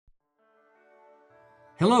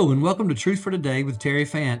Hello and welcome to Truth for Today with Terry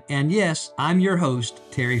Fant. And yes, I'm your host,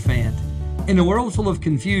 Terry Fant. In a world full of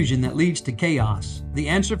confusion that leads to chaos, the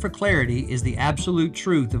answer for clarity is the absolute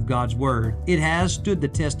truth of God's Word. It has stood the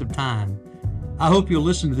test of time. I hope you'll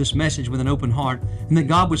listen to this message with an open heart and that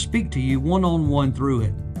God would speak to you one-on-one through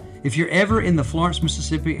it. If you're ever in the Florence,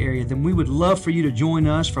 Mississippi area, then we would love for you to join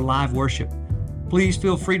us for live worship. Please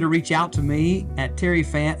feel free to reach out to me at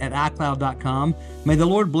terryfant@icloud.com. May the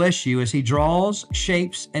Lord bless you as He draws,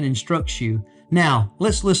 shapes, and instructs you. Now,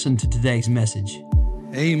 let's listen to today's message.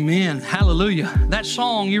 Amen. Hallelujah. That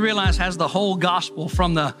song, you realize, has the whole gospel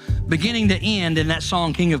from the beginning to end in that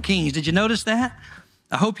song, King of Kings. Did you notice that?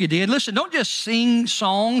 I hope you did. Listen, don't just sing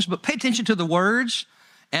songs, but pay attention to the words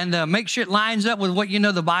and make sure it lines up with what you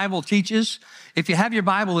know the Bible teaches. If you have your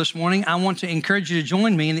Bible this morning, I want to encourage you to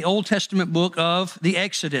join me in the Old Testament book of the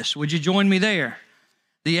Exodus. Would you join me there?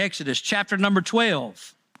 The Exodus, chapter number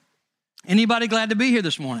 12. Anybody glad to be here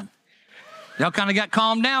this morning? Y'all kind of got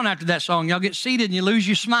calmed down after that song. Y'all get seated and you lose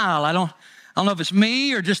your smile. I don't know if it's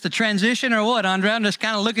me or just the transition or what, Andre. I'm just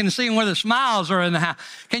kind of looking and seeing where the smiles are in the house.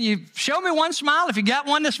 Can you show me one smile if you got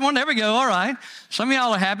one this morning? There we go. All right. Some of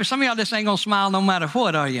y'all are happy. Some of y'all just ain't going to smile no matter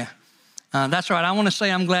what, are you? That's right. I want to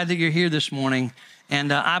say I'm glad that you're here this morning,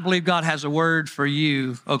 and I believe God has a word for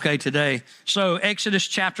you, okay, today. So Exodus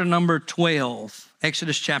chapter number 12.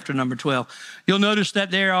 Exodus chapter number 12. You'll notice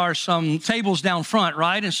that there are some tables down front,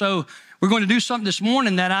 right? And so we're going to do something this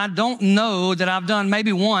morning that I don't know that I've done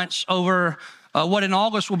maybe once over what in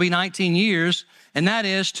August will be 19 years, and that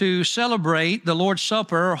is to celebrate the Lord's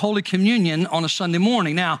Supper or Holy Communion on a Sunday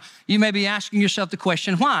morning. Now, you may be asking yourself the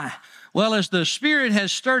question, why? Well, as the Spirit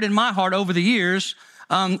has stirred in my heart over the years,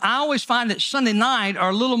 I always find that Sunday night are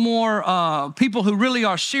a little more people who really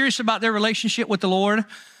are serious about their relationship with the Lord.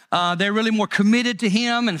 They're really more committed to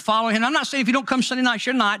Him and following Him. I'm not saying if you don't come Sunday nights,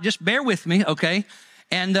 you're not. Just bear with me, okay?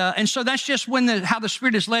 And so that's just how the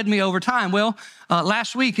Spirit has led me over time. Well,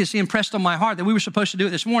 last week, as He impressed on my heart that we were supposed to do it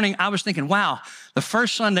this morning, I was thinking, wow, the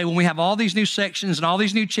first Sunday when we have all these new sections and all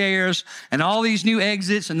these new chairs and all these new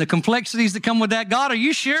exits and the complexities that come with that. God, are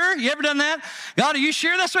you sure? You ever done that? God, are you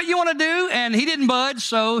sure that's what you want to do? And He didn't budge,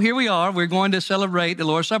 so here we are. We're going to celebrate the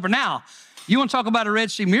Lord's Supper. Now, you want to talk about a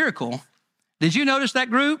Red Sea miracle? Did you notice that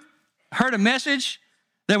group heard a message?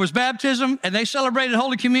 There was baptism, and they celebrated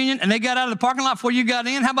Holy Communion, and they got out of the parking lot before you got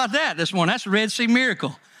in. How about that this morning? That's a Red Sea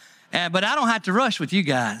miracle. But I don't have to rush with you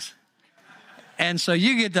guys. And so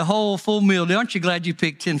you get the whole full meal. Aren't you glad you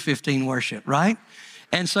picked 10:15 worship, right?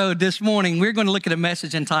 And so this morning, we're going to look at a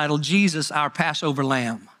message entitled, Jesus, Our Passover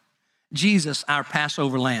Lamb. Jesus, Our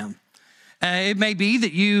Passover Lamb. It may be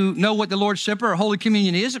that you know what the Lord's Supper or Holy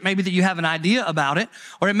Communion is. It may be that you have an idea about it,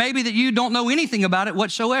 or it may be that you don't know anything about it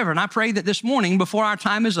whatsoever. And I pray that this morning, before our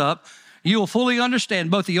time is up, you will fully understand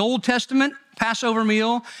both the Old Testament Passover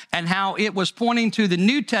meal and how it was pointing to the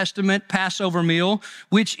New Testament Passover meal,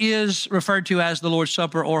 which is referred to as the Lord's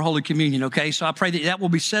Supper or Holy Communion, okay? So I pray that that will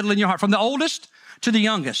be settled in your heart from the oldest to the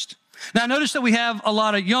youngest. Now, notice that we have a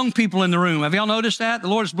lot of young people in the room. Have y'all noticed that? The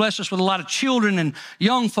Lord has blessed us with a lot of children and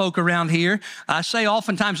young folk around here. I say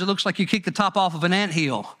oftentimes it looks like you kick the top off of an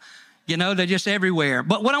anthill. You know, they're just everywhere.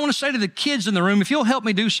 But what I want to say to the kids in the room, if you'll help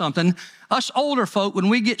me do something, us older folk, when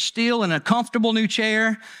we get still in a comfortable new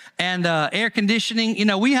chair and air conditioning, you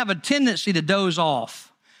know, we have a tendency to doze off.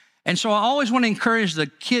 And so I always want to encourage the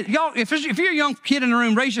kid. Y'all, if you're a young kid in the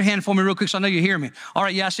room, raise your hand for me real quick so I know you hear me. All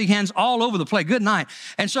right, yeah, I see hands all over the place. Good night.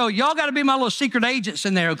 And so y'all got to be my little secret agents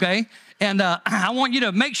in there, okay? And I want you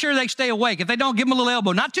to make sure they stay awake. If they don't, give them a little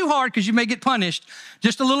elbow. Not too hard because you may get punished.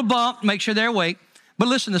 Just a little bump, make sure they're awake. But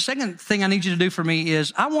listen, the second thing I need you to do for me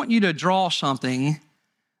is I want you to draw something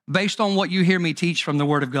based on what you hear me teach from the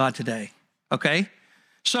Word of God today, okay?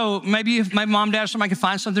 So maybe if my mom, dad, or somebody can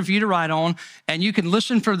find something for you to write on, and you can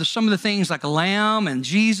listen for some of the things like a lamb and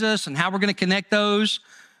Jesus and how we're going to connect those,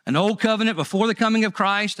 an old covenant before the coming of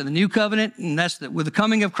Christ and the new covenant, and that's with the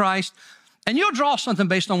coming of Christ. And you'll draw something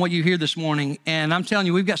based on what you hear this morning. And I'm telling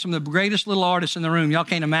you, we've got some of the greatest little artists in the room. Y'all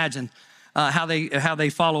can't imagine how they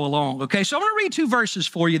follow along. Okay, so I'm going to read two verses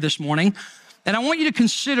for you this morning, and I want you to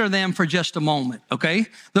consider them for just a moment. Okay,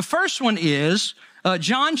 the first one is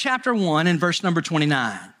John chapter 1 and verse number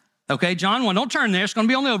 29. Okay, John 1, don't turn there. It's going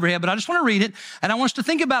to be on the overhead, but I just want to read it. And I want us to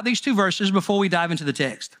think about these two verses before we dive into the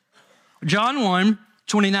text. John 1,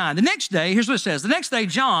 29. The next day, here's what it says. The next day,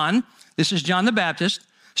 John, this is John the Baptist,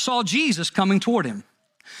 saw Jesus coming toward him.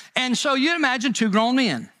 And so you'd imagine two grown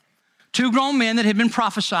men that had been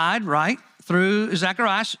prophesied, right, through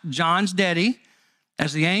Zacharias, John's daddy.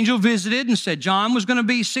 as the angel visited and said John was going to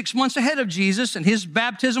be 6 months ahead of Jesus, and his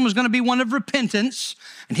baptism was going to be one of repentance,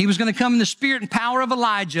 and he was going to come in the spirit and power of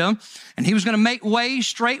Elijah, and he was going to make ways,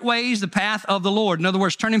 straight ways, the path of the Lord. In other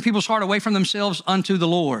words, turning people's heart away from themselves unto the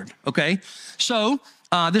Lord, okay? So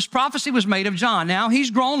this prophecy was made of John. Now he's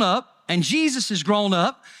grown up, and Jesus is grown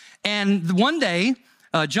up, and one day,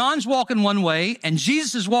 John's walking one way and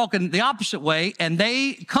Jesus is walking the opposite way, and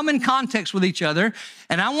they come in context with each other.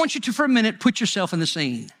 And I want you to, for a minute, put yourself in the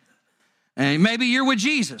scene. And maybe you're with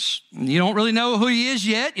Jesus. You don't really know who he is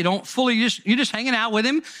yet. You don't fully, you're just hanging out with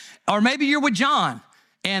him. Or maybe you're with John,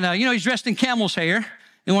 and he's dressed in camel's hair.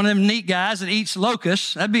 And one of them neat guys that eats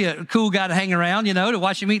locusts. That'd be a cool guy to hang around, to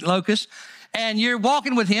watch him eat locusts. And you're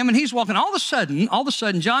walking with him, and he's walking. All of a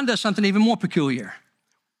sudden, John does something even more peculiar.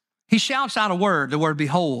 He shouts out a word, the word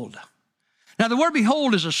behold. Now, the word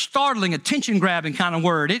behold is a startling, attention-grabbing kind of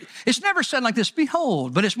word. It's never said like this,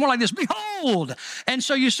 behold, but it's more like this, behold. And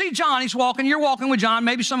so you see John, he's walking, you're walking with John,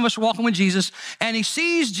 maybe some of us are walking with Jesus, and he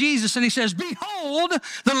sees Jesus and he says, behold,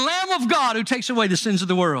 the Lamb of God who takes away the sins of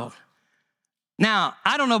the world. Now,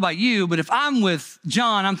 I don't know about you, but if I'm with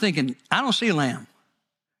John, I'm thinking, I don't see a lamb.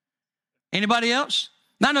 Anybody else?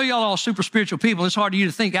 Now, I know y'all are all super spiritual people. It's hard for you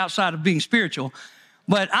to think outside of being spiritual.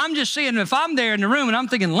 But I'm just seeing, if I'm there in the room and I'm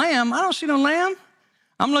thinking, lamb, I don't see no lamb.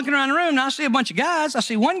 I'm looking around the room and I see a bunch of guys. I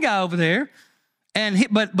see one guy over there.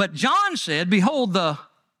 But John said, behold the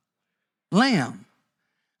lamb.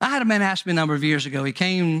 I had a man ask me a number of years ago. He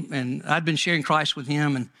came, and I'd been sharing Christ with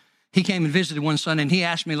him, and he came and visited one Sunday, and he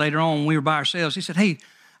asked me later on when we were by ourselves, he said, hey,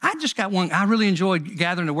 I just got one. I really enjoyed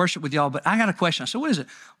gathering to worship with y'all, but I got a question. I said, what is it?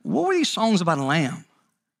 What were these songs about a lamb?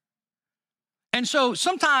 And so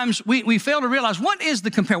sometimes we fail to realize, what is the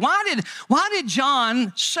compare? Why did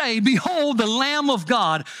John say, behold, the Lamb of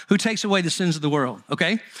God who takes away the sins of the world,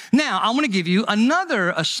 okay? Now, I want to give you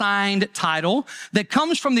another assigned title that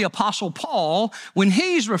comes from the Apostle Paul when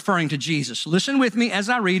he's referring to Jesus. Listen with me as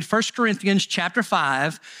I read 1 Corinthians chapter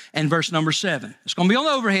 5 and verse number 7. It's going to be on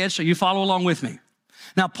the overhead, so you follow along with me.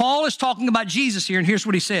 Now, Paul is talking about Jesus here, and here's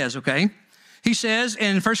what he says, okay? He says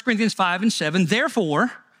in 1 Corinthians 5 and 7,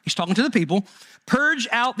 therefore, he's talking to the people, purge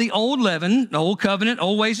out the old leaven, the old covenant,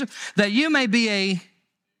 old ways, that you may be a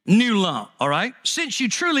new lump, all right? Since you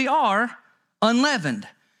truly are unleavened.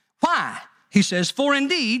 Why? He says, for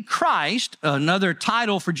indeed Christ, another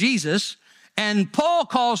title for Jesus, and Paul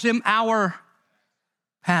calls him our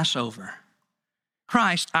Passover.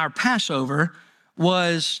 Christ, our Passover,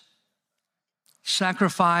 was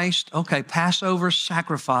sacrificed, okay, Passover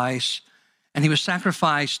sacrifice, and he was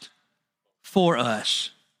sacrificed for us.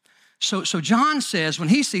 So John says, when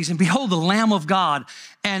he sees him, behold, the Lamb of God.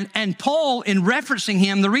 And Paul, in referencing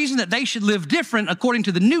him, the reason that they should live different according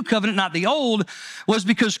to the new covenant, not the old, was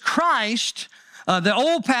because Christ, the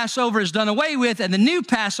old Passover is done away with, and the new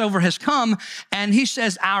Passover has come. And he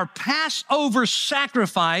says, our Passover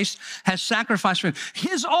sacrifice has sacrificed for him.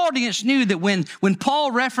 His audience knew that when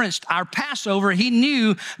Paul referenced our Passover, they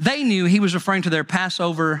knew he was referring to their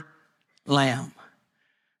Passover lamb.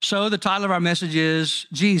 So the title of our message is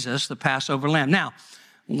Jesus, the Passover Lamb. Now,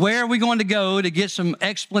 where are we going to go to get some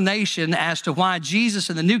explanation as to why Jesus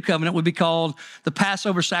in the new covenant would be called the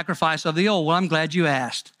Passover sacrifice of the old? Well, I'm glad you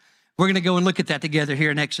asked. We're going to go and look at that together here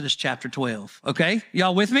in Exodus chapter 12, okay?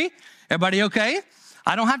 Y'all with me? Everybody okay?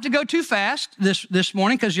 I don't have to go too fast this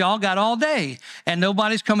morning because y'all got all day and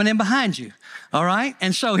nobody's coming in behind you, all right?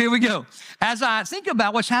 And so here we go. As I think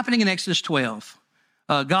about what's happening in Exodus 12,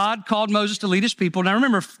 God called Moses to lead his people. Now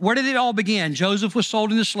remember, where did it all begin? Joseph was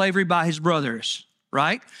sold into slavery by his brothers,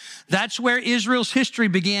 right? That's where Israel's history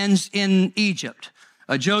begins, in Egypt.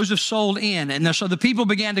 Joseph sold in, and so the people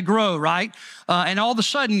began to grow, right? And all of a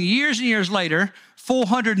sudden, years and years later,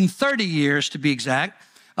 430 years to be exact,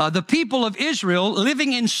 the people of Israel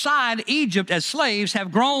living inside Egypt as slaves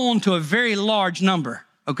have grown to a very large number,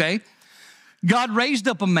 okay? God raised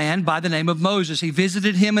up a man by the name of Moses. He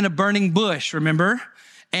visited him in a burning bush, remember?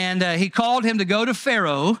 And he called him to go to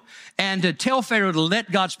Pharaoh and to tell Pharaoh to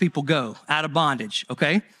let God's people go out of bondage,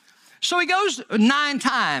 okay? So he goes 9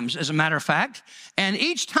 times, as a matter of fact, and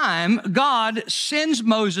each time God sends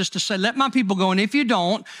Moses to say, let my people go, and if you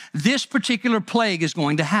don't, this particular plague is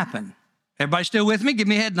going to happen. Everybody still with me? Give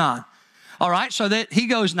me a head nod. All right, so that he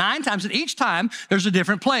goes 9 times, and each time there's a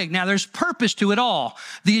different plague. Now, there's purpose to it all.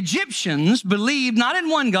 The Egyptians believed not in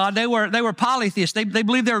one God. They were polytheists. They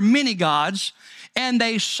believed there were many gods, and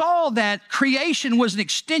they saw that creation was an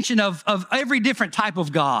extension of every different type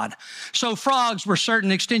of God. So frogs were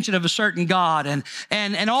certain extension of a certain God,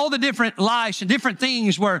 and all the different lice and different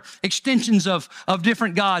things were extensions of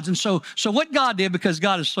different gods. And so what God did, because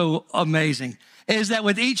God is so amazing, is that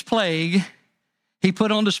with each plague, he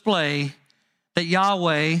put on display that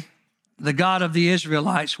Yahweh, the God of the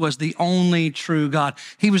Israelites, was the only true God.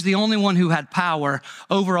 He was the only one who had power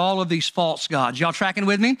over all of these false gods. Y'all tracking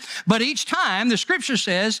with me? But each time, the scripture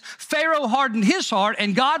says, Pharaoh hardened his heart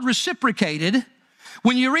and God reciprocated.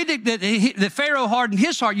 When you read that Pharaoh hardened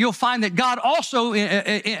his heart, you'll find that God also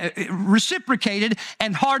reciprocated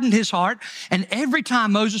and hardened his heart. And every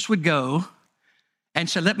time Moses would go and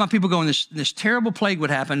said, let my people go, and this terrible plague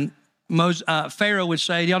would happen, Pharaoh would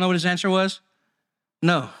say, do y'all know what his answer was?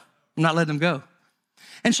 No. I'm not letting them go.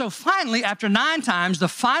 And so finally, after 9 times, the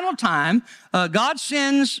final time, God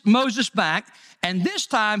sends Moses back. And this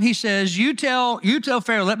time he says, you tell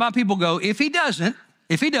Pharaoh, let my people go. If he doesn't,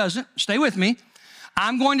 stay with me,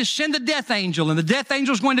 I'm going to send the death angel. And the death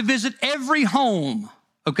angel is going to visit every home,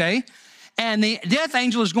 okay? And the death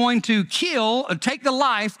angel is going to take the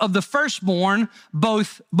life of the firstborn,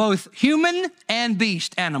 both human and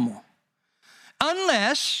beast animal.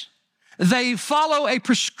 Unless they follow a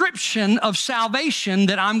prescription of salvation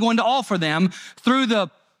that I'm going to offer them through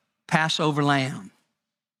the Passover lamb.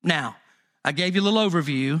 Now, I gave you a little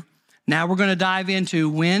overview. Now we're going to dive into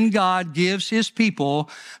when God gives his people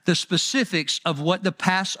the specifics of what the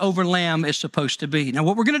Passover lamb is supposed to be. Now,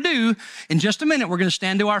 what we're going to do in just a minute, we're going to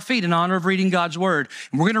stand to our feet in honor of reading God's word.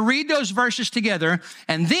 And we're going to read those verses together,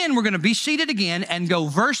 and then we're going to be seated again and go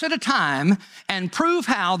verse at a time and prove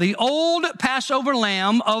how the old Passover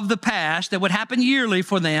lamb of the past that would happen yearly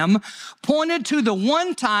for them pointed to the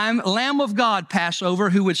one-time Lamb of God Passover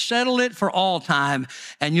who would settle it for all time.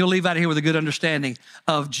 And you'll leave out of here with a good understanding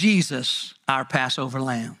of Jesus, our Passover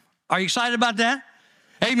lamb. Are you excited about that?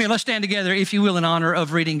 Amen. Let's stand together, if you will, in honor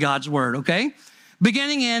of reading God's word, okay?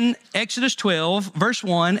 Beginning in Exodus 12, verse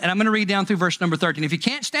 1, and I'm going to read down through verse number 13. If you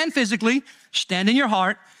can't stand physically, stand in your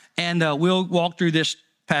heart, and we'll walk through this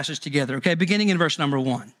passage together, okay? Beginning in verse number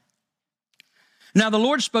 1. Now the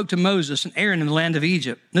Lord spoke to Moses and Aaron in the land of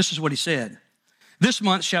Egypt. This is what he said. This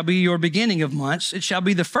month shall be your beginning of months. It shall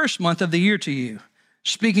be the first month of the year to you.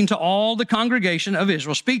 Speaking to all the congregation of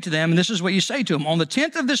Israel, speak to them, and this is what you say to them. On the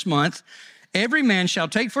 10th of this month, every man shall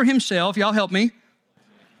take for himself, y'all help me,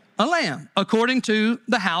 a lamb, according to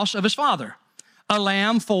the house of his father. A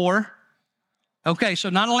lamb for, okay, so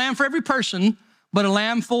not a lamb for every person, but a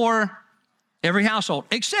lamb for every household,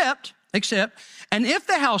 except, and if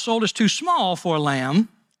the household is too small for a lamb,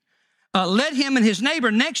 let him and his neighbor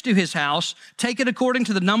next to his house take it according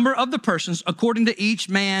to the number of the persons, according to each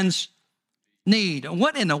man's need.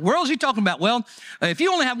 What in the world is he talking about? Well, if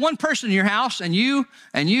you only have one person in your house and you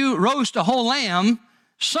roast a whole lamb,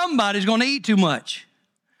 somebody's going to eat too much.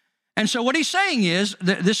 And so what he's saying is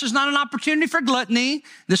that this is not an opportunity for gluttony.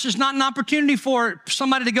 This is not an opportunity for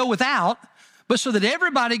somebody to go without, but so that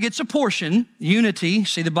everybody gets a portion, unity,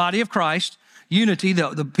 see the body of Christ, unity,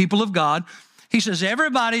 the people of God. He says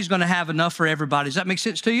everybody's going to have enough for everybody. Does that make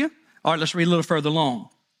sense to you? All right, let's read a little further along.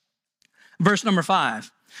 Verse number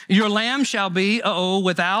 5. Your lamb shall be,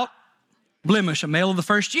 without blemish, a male of the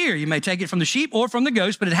first year. You may take it from the sheep or from the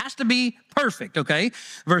goats, but it has to be perfect, okay?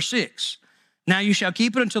 Verse 6. Now you shall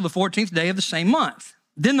keep it until the 14th day of the same month.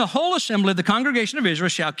 Then the whole assembly of the congregation of Israel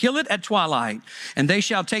shall kill it at twilight, and they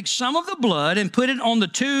shall take some of the blood and put it on the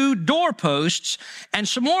 2 doorposts, and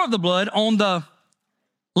some more of the blood on the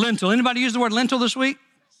lintel. Anybody use the word lintel this week?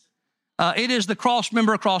 It is the cross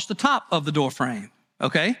member across the top of the door frame,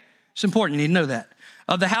 okay? It's important, you need to know that.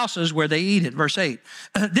 Of the houses where they eat it. Verse 8.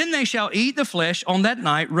 Then they shall eat the flesh on that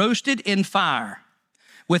night, roasted in fire.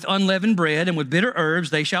 With unleavened bread and with bitter herbs,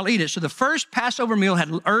 they shall eat it. So the first Passover meal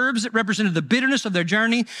had herbs that represented the bitterness of their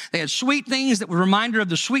journey. They had sweet things that were a reminder of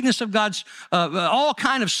the sweetness of God's, all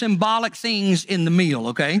kind of symbolic things in the meal,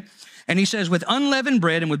 okay? And he says, with unleavened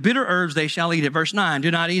bread and with bitter herbs, they shall eat it. Verse 9,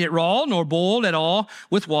 do not eat it raw nor boiled at all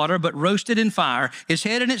with water, but roasted in fire, its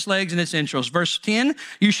head and its legs and its entrails. Verse 10,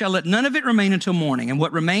 you shall let none of it remain until morning, and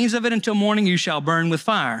what remains of it until morning you shall burn with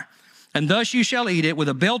fire. And thus you shall eat it with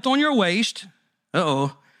a belt on your waist,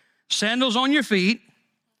 sandals on your feet,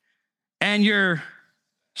 and your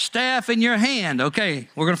staff in your hand. Okay,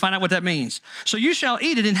 we're going to find out what that means. So you shall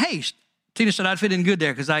eat it in haste. Tina said I'd fit in good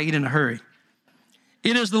there because I eat in a hurry.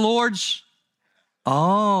 It is the Lord's.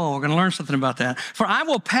 Oh, we're going to learn something about that. For I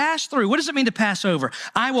will pass through. What does it mean to pass over?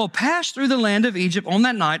 I will pass through the land of Egypt on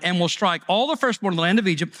that night and will strike all the firstborn of the land of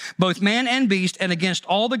Egypt, both man and beast, and against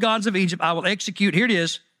all the gods of Egypt I will execute, here it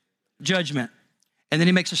is, judgment. And then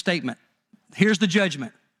he makes a statement. Here's the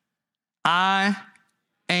judgment. I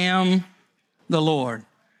am the Lord.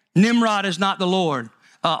 Nimrod is not the Lord.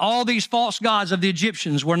 All these false gods of the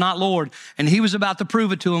Egyptians were not Lord. And he was about to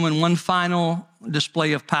prove it to them in one final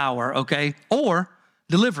display of power, okay? Or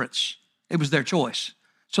deliverance. It was their choice.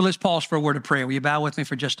 So let's pause for a word of prayer. Will you bow with me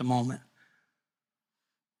for just a moment?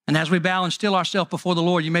 And as we bow and still ourselves before the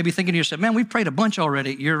Lord, you may be thinking to yourself, man, we've prayed a bunch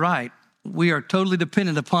already. You're right. We are totally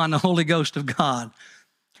dependent upon the Holy Ghost of God.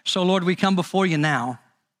 So Lord, we come before you now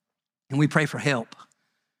and we pray for help.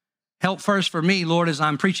 Help first for me, Lord, as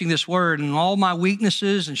I'm preaching this word and all my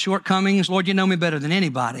weaknesses and shortcomings. Lord, you know me better than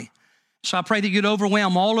anybody. So I pray that you'd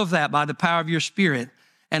overwhelm all of that by the power of your Spirit.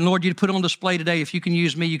 And Lord, you'd put on display today, if you can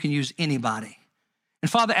use me, you can use anybody. And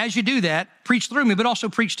Father, as you do that, preach through me, but also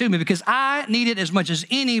preach to me, because I need it as much as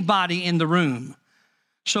anybody in the room.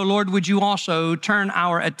 So Lord, would you also turn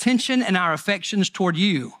our attention and our affections toward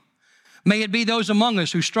you? May it be those among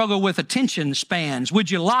us who struggle with attention spans.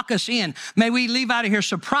 Would you lock us in? May we leave out of here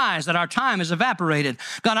surprised that our time has evaporated.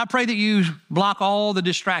 God, I pray that you block all the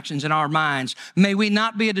distractions in our minds. May we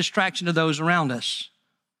not be a distraction to those around us.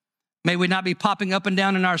 May we not be popping up and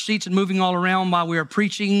down in our seats and moving all around while we are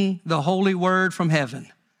preaching the holy word from heaven.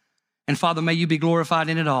 And Father, may you be glorified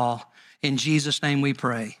in it all. In Jesus' name we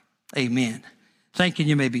pray. Amen. Thank you.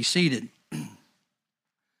 You may be seated.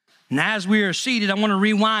 And as we are seated, I want to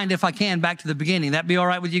rewind, if I can, back to the beginning. That be all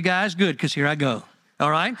right with you guys? Good, because here I go. All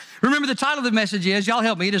right? Remember, the title of the message is, y'all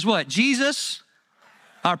help me, it is what? Jesus,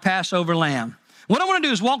 our Passover Lamb. What I want to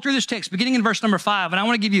do is walk through this text, beginning in verse number 5, and I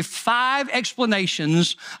want to give you 5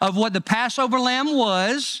 explanations of what the Passover Lamb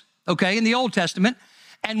was, okay, in the Old Testament,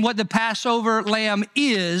 and what the Passover Lamb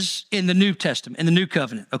is in the New Testament, in the New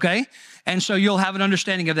Covenant, okay? And so you'll have an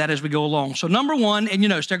understanding of that as we go along. So number 1, and you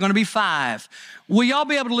notice there are going to be 5. Will y'all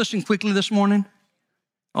be able to listen quickly this morning?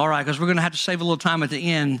 All right, because we're going to have to save a little time at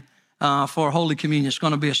the end for Holy Communion. It's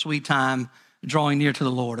going to be a sweet time drawing near to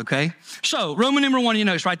the Lord, okay? So Roman number 1, you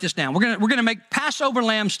notice, write this down. We're going to make Passover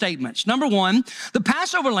Lamb statements. Number 1, the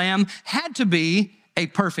Passover Lamb had to be a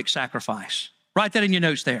perfect sacrifice. Write that in your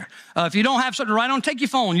notes there. If you don't have something to write on, take your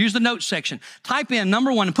phone, use the notes section. Type in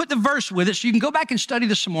number 1 and put the verse with it so you can go back and study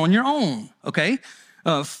this some more on your own, okay?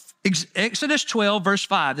 Exodus 12, verse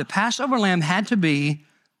 5, the Passover lamb had to be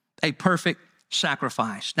a perfect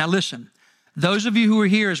sacrifice. Now listen, those of you who are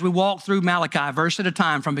here as we walk through Malachi, verse at a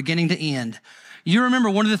time from beginning to end, you remember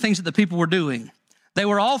one of the things that the people were doing. They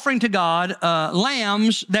were offering to God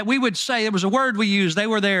lambs that we would say, it was a word we used, they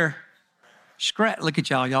were their scrap. Look at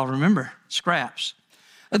y'all remember, scraps.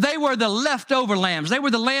 They were the leftover lambs. They were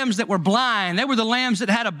the lambs that were blind. They were the lambs that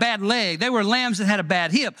had a bad leg. They were lambs that had a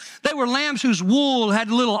bad hip. They were lambs whose wool had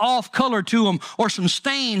a little off color to them or some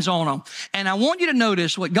stains on them. And I want you to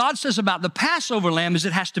notice what God says about the Passover lamb is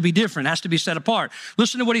it has to be different, it has to be set apart.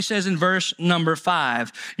 Listen to what he says in verse number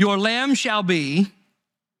 5. Your lamb shall be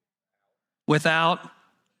without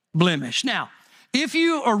blemish. Now, if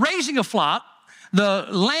you are raising a flock, the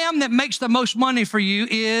lamb that makes the most money for you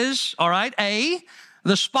is, all right, A,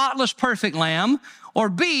 the spotless, perfect lamb, or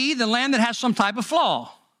B, the lamb that has some type of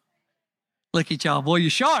flaw. Look at y'all, boy, you're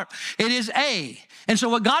sharp. It is A. And so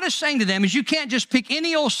what God is saying to them is you can't just pick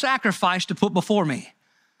any old sacrifice to put before me.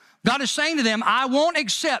 God is saying to them, I won't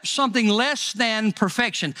accept something less than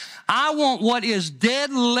perfection. I want what is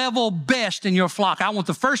dead level best in your flock. I want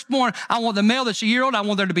the firstborn. I want the male that's a year old. I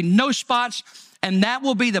want there to be no spots. And that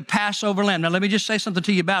will be the Passover lamb. Now, let me just say something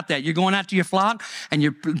to you about that. You're going out to your flock, and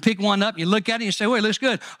you pick one up, you look at it, and you say, oh, it looks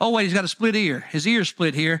good. Oh, wait, he's got a split ear. His ear's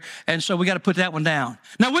split here, and so we got to put that one down.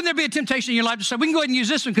 Now, wouldn't there be a temptation in your life to say, we can go ahead and use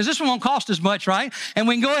this one because this one won't cost as much, right? And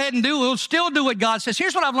we can go ahead and we'll still do what God says.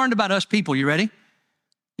 Here's what I've learned about us people. You ready?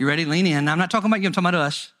 You ready? Lean in. I'm not talking about you. I'm talking about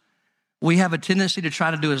us. We have a tendency to try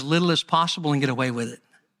to do as little as possible and get away with it.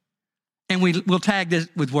 And we'll tag this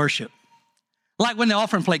with worship. Like when the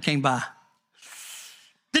offering plate came by.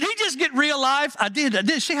 Did he just get real life? I did.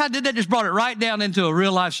 See how I did that? Just brought it right down into a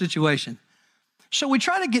real life situation. So we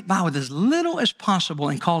try to get by with as little as possible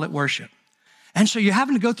and call it worship. And so you're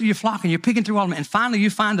having to go through your flock and you're picking through all of them. And finally you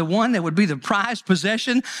find the one that would be the prized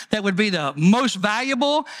possession, that would be the most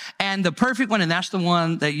valuable and the perfect one. And that's the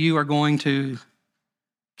one that you are going to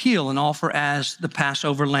kill and offer as the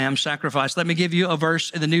Passover lamb sacrifice. Let me give you a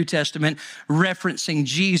verse in the New Testament referencing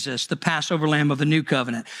Jesus, the Passover lamb of the New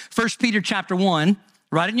Covenant. 1 Peter chapter 1,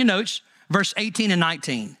 write in your notes, verse 18 and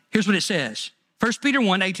 19. Here's what it says. 1 Peter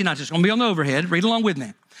 1, 18, 19. It's going to be on the overhead. Read along with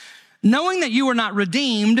me. Knowing that you were not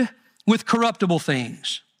redeemed with corruptible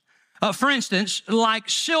things. For instance, like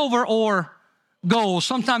silver or gold.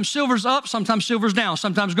 Sometimes silver's up, sometimes silver's down.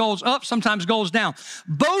 Sometimes gold's up, sometimes gold's down.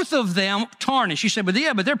 Both of them tarnish. You said, but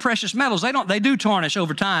they're precious metals. They do tarnish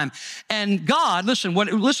over time. And God, listen what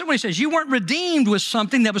he says. You weren't redeemed with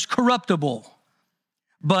something that was corruptible.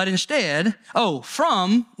 But instead,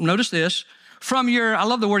 notice this, from your, I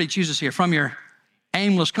love the word he chooses here, from your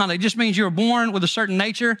Aimless conduct. It just means you were born with a certain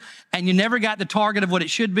nature and you never got the target of what it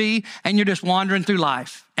should be, and you're just wandering through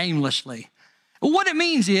life aimlessly. What it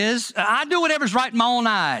means is I do whatever's right in my own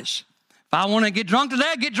eyes. If I want to get drunk today,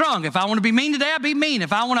 I get drunk. If I want to be mean today, I be mean.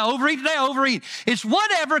 If I want to overeat today, I overeat. It's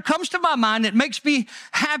whatever comes to my mind that makes me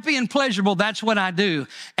happy and pleasurable. That's what I do.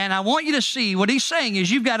 And I want you to see what he's saying is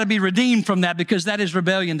you've got to be redeemed from that, because that is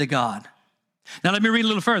rebellion to God. Now, let me read a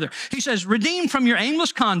little further. He says, redeemed from your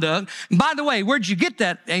aimless conduct. And by the way, where'd you get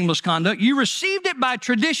that aimless conduct? You received it by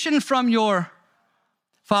tradition from your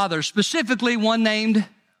father, specifically one named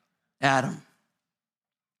Adam.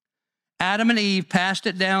 Adam and Eve passed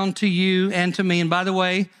it down to you and to me. And by the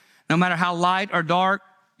way, no matter how light or dark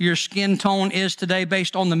your skin tone is today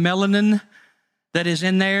based on the melanin that is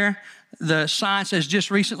in there, the science has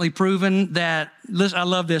just recently proven that, listen, I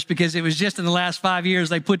love this because it was just in the last 5 years,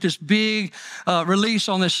 they put this big release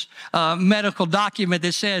on this medical document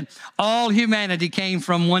that said all humanity came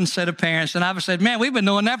from one set of parents. And I've said, man, we've been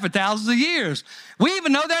knowing that for thousands of years. We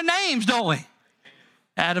even know their names, don't we?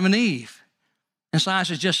 Adam and Eve. And science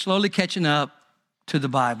is just slowly catching up to the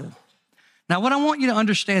Bible. Now, what I want you to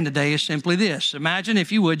understand today is simply this. Imagine,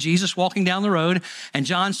 if you would, Jesus walking down the road and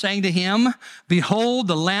John saying to him, behold,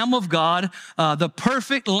 the Lamb of God, the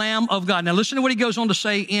perfect Lamb of God. Now, listen to what he goes on to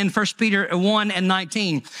say in 1 Peter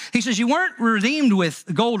 1:19. He says, you weren't redeemed with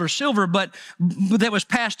gold or silver, but that was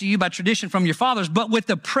passed to you by tradition from your fathers, but with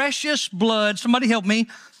the precious blood, somebody help me,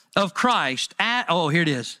 of Christ. Here it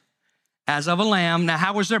is. As of a lamb. Now,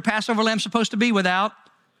 how was their Passover lamb supposed to be? Without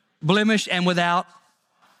blemish and without.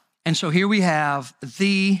 And so here we have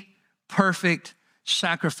the perfect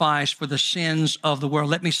sacrifice for the sins of the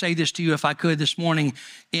world. Let me say this to you, if I could, this morning,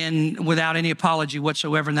 without any apology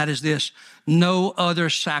whatsoever, and that is this: no other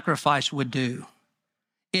sacrifice would do.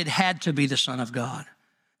 It had to be the Son of God.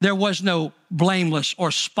 There was no blameless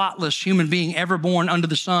or spotless human being ever born under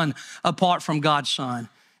the sun apart from God's Son.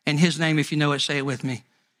 And his name, if you know it, say it with me,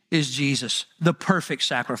 is Jesus, the perfect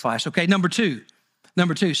sacrifice. Okay, number two.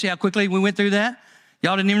 See how quickly we went through that?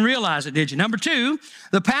 Y'all didn't even realize it, did you? Number two,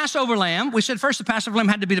 the Passover lamb. We said first the Passover lamb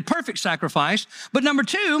had to be the perfect sacrifice. But number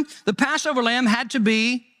two, the Passover lamb had to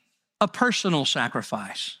be a personal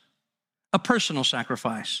sacrifice. A personal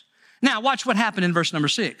sacrifice. Now, watch what happened in verse number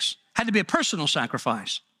 6. Had to be a personal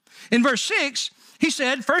sacrifice. In verse 6, he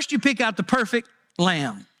said, first you pick out the perfect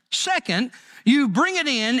lamb. Second, you bring it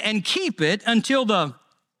in and keep it until the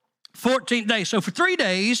 14th day. So for 3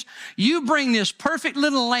 days, you bring this perfect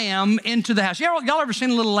little lamb into the house. Y'all ever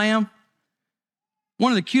seen a little lamb?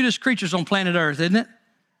 One of the cutest creatures on planet Earth, isn't it?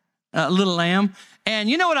 A little lamb. And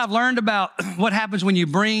you know what I've learned about what happens when you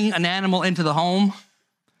bring an animal into the home?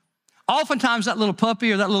 Oftentimes that little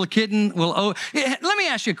puppy or that little kitten will... Let me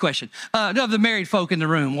ask you a question. Of the married folk in the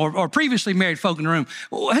room or previously married folk in the room,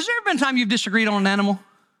 has there ever been a time you've disagreed on an animal?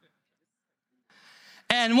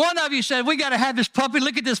 And one of you said, we got to have this puppy.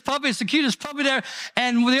 Look at this puppy. It's the cutest puppy there.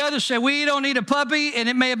 And the other said, we don't need a puppy. And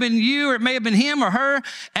it may have been you or it may have been him or her.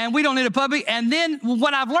 And we don't need a puppy. And then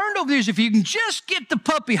what I've learned over the years, if you can just get the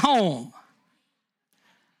puppy home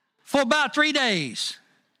for about 3 days,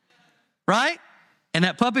 right? And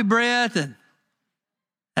that puppy breath and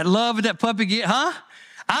that love that that puppy get, huh?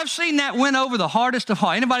 I've seen that win over the hardest of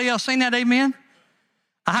heart. Anybody else seen that? Amen?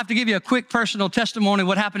 I have to give you a quick personal testimony.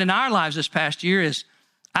 What happened in our lives this past year is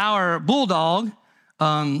our bulldog,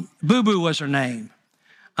 Boo-Boo was her name.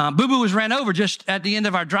 Boo-Boo was ran over just at the end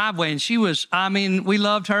of our driveway, and she was, we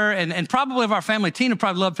loved her, and probably of our family, Tina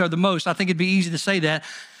probably loved her the most. I think it'd be easy to say that.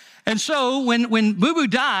 And so when Boo-Boo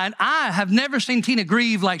died, I have never seen Tina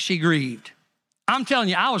grieve like she grieved. I'm telling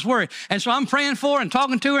you, I was worried. And so I'm praying for her and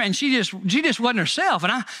talking to her, and she just wasn't herself.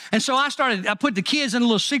 And so I put the kids in a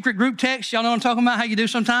little secret group text. Y'all know what I'm talking about, how you do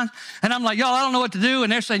sometimes? And I'm like, y'all, I don't know what to do.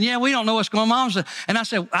 And they're saying, yeah, we don't know what's going on. And I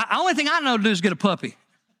said, the only thing I know to do is get a puppy.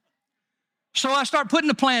 So I start putting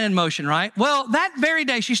the plan in motion, right? Well, that very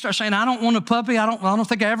day she starts saying, I don't want a puppy. I don't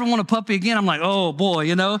think I ever want a puppy again. I'm like, oh boy,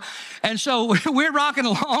 you know? And so we're rocking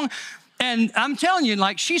along. And I'm telling you,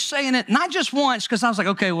 like, she's saying it not just once, because I was like,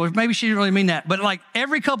 okay, well, maybe she didn't really mean that. But like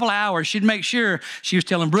every couple of hours, she'd make sure she was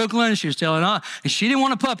telling Brooklyn, she was telling and she didn't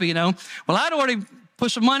want a puppy, you know. Well, I'd already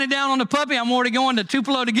put some money down on the puppy. I'm already going to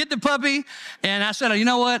Tupelo to get the puppy. And I said, you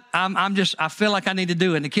know what? I feel like I need to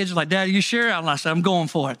do it. And the kids are like, Dad, are you sure? I said, I'm going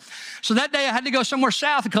for it. So that day I had to go somewhere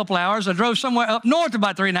south a couple hours. I drove somewhere up north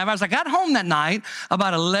about 3.5 hours. I got home that night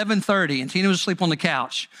about 11:30, and Tina was asleep on the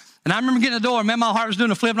couch. And I remember getting the door, man, my heart was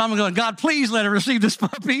doing a flip, and I'm going, God, please let her receive this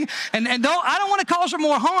puppy. And I don't want to cause her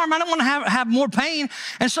more harm. I don't want to have more pain.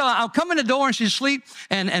 And so I'll come in the door, and she's asleep,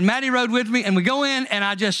 and Maddie rode with me, and we go in, and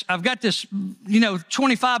I've got this,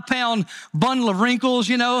 25-pound bundle of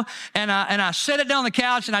wrinkles, and I set it down on the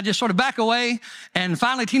couch, and I just sort of back away, and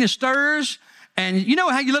finally Tina stirs, and you know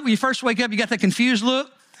how you look when you first wake up, you got that confused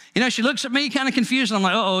look? She looks at me kind of confused, and I'm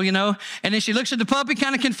like, uh-oh, And then she looks at the puppy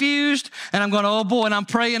kind of confused, and I'm going, oh, boy, and I'm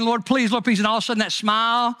praying, Lord, please. And all of a sudden that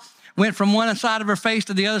smile went from one side of her face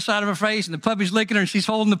to the other side of her face, and the puppy's licking her, and she's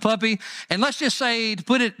holding the puppy. And let's just say, to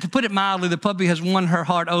put it mildly, the puppy has won her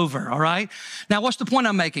heart over, all right? Now, what's the point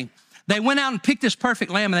I'm making? They went out and picked this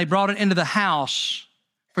perfect lamb, and they brought it into the house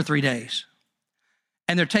for 3 days.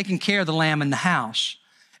 And they're taking care of the lamb in the house.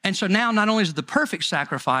 And so now not only is it the perfect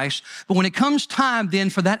sacrifice, but when it comes time then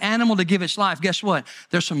for that animal to give its life, guess what?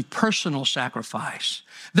 There's some personal sacrifice.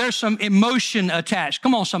 There's some emotion attached.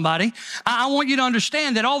 Come on, somebody. I want you to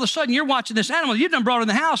understand that all of a sudden you're watching this animal. You've done brought it in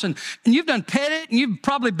the house, and you've done pet it, and you've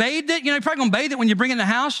probably bathed it. You're probably going to bathe it when you bring it in the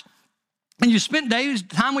house. And you spent days,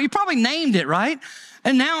 time, you probably named it, right?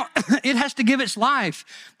 And now it has to give its life.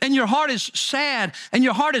 And your heart is sad, and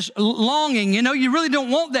your heart is longing. You really don't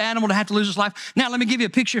want the animal to have to lose its life. Now, let me give you a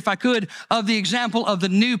picture, if I could, of the example of the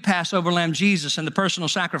new Passover lamb, Jesus, and the personal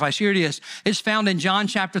sacrifice. Here it is. It's found in John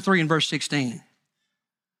chapter 3 and verse 16.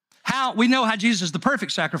 We know how Jesus is the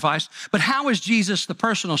perfect sacrifice, but how is Jesus the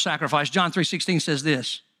personal sacrifice? John 3:16 says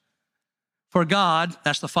this, for God,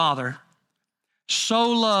 that's the Father,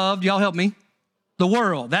 so loved, y'all help me, the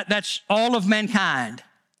world. That's all of mankind.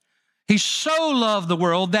 He so loved the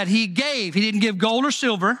world that he gave. He didn't give gold or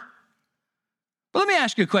silver. But let me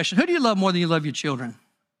ask you a question. Who do you love more than you love your children?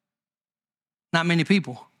 Not many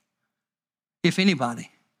people, if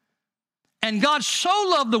anybody. And God so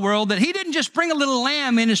loved the world that he didn't just bring a little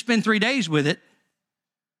lamb in and spend 3 days with it.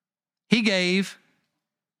 He gave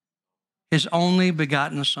his only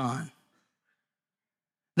begotten Son,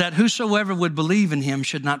 that whosoever would believe in him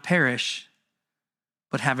should not perish,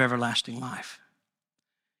 but have everlasting life.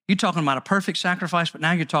 You're talking about a perfect sacrifice, but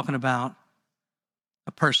now you're talking about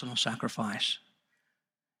a personal sacrifice.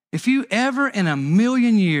 If you ever in a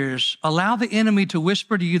million years allow the enemy to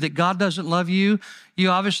whisper to you that God doesn't love you, you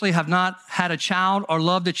obviously have not had a child or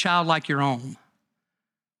loved a child like your own.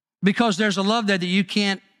 Because there's a love there that you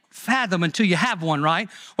can't fathom until you have one, right?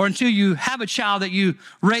 Or until you have a child that you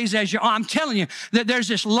raise as your own. I'm telling you that there's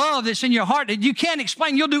this love that's in your heart that you can't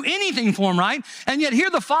explain. You'll do anything for him, right? And yet here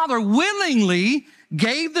the Father willingly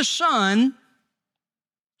gave the Son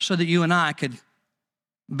so that you and I could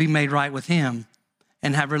be made right with him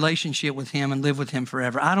and have a relationship with him and live with him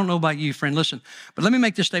forever. I don't know about you, friend, listen, but let me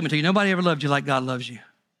make this statement to you. Nobody ever loved you like God loves you.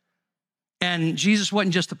 And Jesus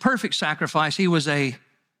wasn't just the perfect sacrifice. He was a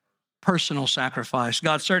personal sacrifice.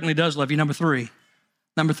 God certainly does love you. Number three,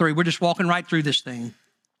 we're just walking right through this thing.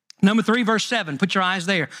 Number 3, verse 7, put your eyes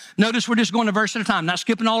there. Notice we're just going a verse at a time, not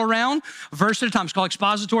skipping all around, a verse at a time. It's called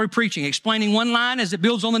expository preaching, explaining one line as it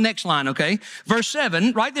builds on the next line, okay? Verse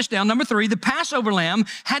 7, write this down. Number 3, the Passover lamb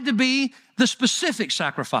had to be the specific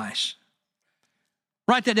sacrifice.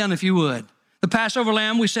 Write that down if you would. The Passover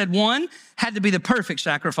lamb, we said 1, had to be the perfect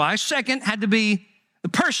sacrifice. 2nd, had to be the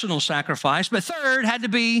personal sacrifice. But 3rd, had to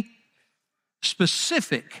be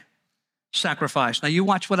specific sacrifice. Now you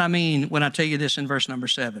watch what I mean when I tell you this in verse number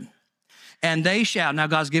 7. And they shall, now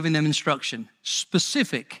God's giving them instruction,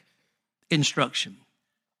 specific instruction.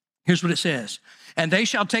 Here's what it says. And they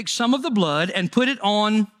shall take some of the blood and put it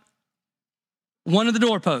on one of the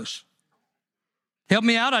doorposts. Help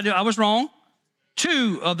me out, I was wrong.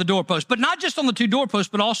 2 of the doorposts, but not just on the 2 doorposts,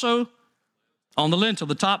 but also on the lintel,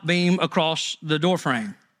 the top beam across the door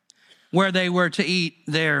frame, where they were to eat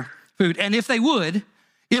their food. And if they would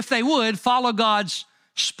follow God's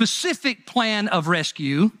specific plan of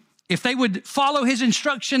rescue, if they would follow his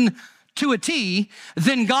instruction to a T,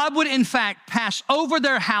 then God would in fact pass over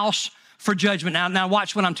their house for judgment. Now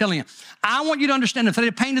watch what I'm telling you. I want you to understand, if they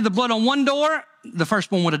had painted the blood on one door, the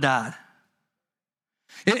firstborn would have died.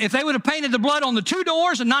 If they would have painted the blood on the 2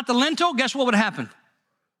 doors and not the lintel, guess what would have happened?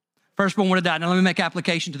 Firstborn would have died. Now let me make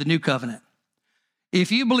application to the new covenant.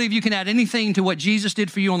 If you believe you can add anything to what Jesus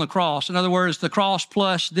did for you on the cross, in other words, the cross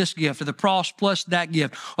plus this gift, or the cross plus that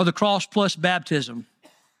gift, or the cross plus baptism,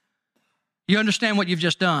 you understand what you've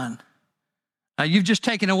just done. You've just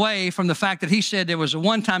taken away from the fact that he said there was a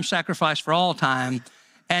one-time sacrifice for all time,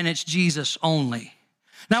 and it's Jesus only.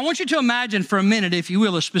 Now, I want you to imagine for a minute, if you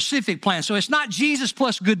will, a specific plan. So it's not Jesus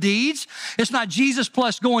plus good deeds. It's not Jesus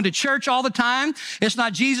plus going to church all the time. It's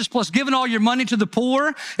not Jesus plus giving all your money to the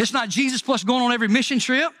poor. It's not Jesus plus going on every mission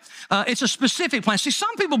trip. It's a specific plan. See,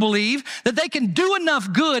 some people believe that they can do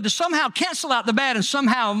enough good to somehow cancel out the bad and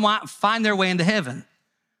somehow might find their way into heaven.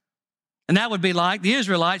 And that would be like the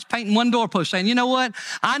Israelites painting one doorpost, saying, you know what?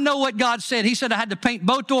 I know what God said. He said I had to paint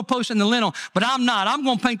both doorposts and the lintel, but I'm not. I'm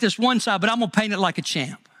going to paint this one side, but I'm going to paint it like a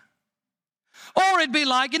champ. Or it'd be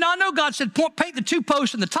like, I know God said paint the two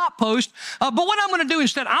posts and the top post, but what I'm going to do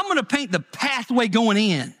instead, I'm going to paint the pathway going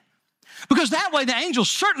in. Because that way the angel's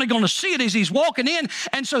certainly going to see it as he's walking in.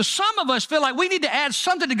 And so some of us feel like we need to add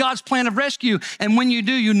something to God's plan of rescue. And when you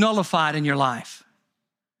do, you nullify it in your life.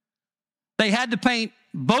 They had to paint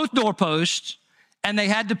both doorposts, and they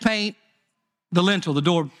had to paint the lintel, the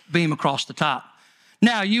door beam across the top.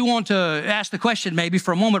 Now, you want to ask the question maybe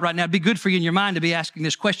for a moment right now. It'd be good for you in your mind to be asking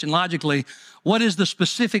this question logically. What is the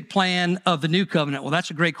specific plan of the new covenant? Well, that's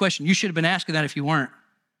a great question. You should have been asking that if you weren't.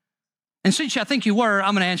 And since I think you were,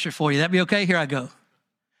 I'm going to answer it for you. That be okay? Here I go.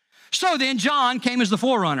 So then John came as the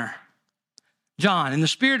forerunner. John, in the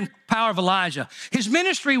spirit and power of Elijah. His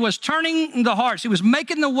ministry was turning the hearts. He was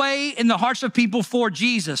making the way in the hearts of people for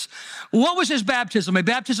Jesus. What was his baptism? A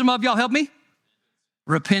baptism of, y'all help me?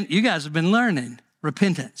 Repent. You guys have been learning.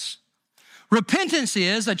 Repentance. Repentance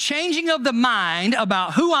is a changing of the mind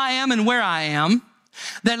about who I am and where I am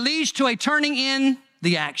that leads to a turning in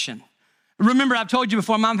the action. Remember, I've told you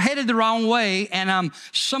before, I'm headed the wrong way and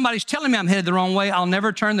somebody's telling me I'm headed the wrong way. I'll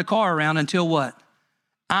never turn the car around until what?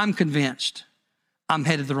 I'm convinced I'm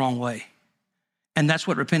headed the wrong way. And that's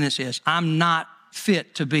what repentance is. I'm not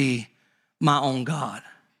fit to be my own God.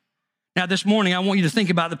 Now, this morning, I want you to think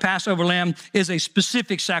about the Passover lamb is a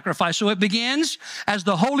specific sacrifice. So it begins as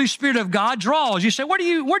the Holy Spirit of God draws. You say, where'd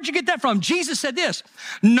you get that from? Jesus said this,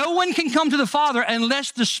 no one can come to the Father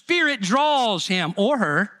unless the Spirit draws him or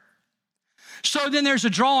her. So then there's a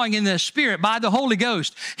drawing in the Spirit by the Holy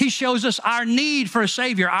Ghost. He shows us our need for a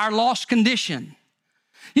Savior, our lost condition.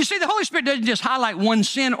 You see, the Holy Spirit doesn't just highlight one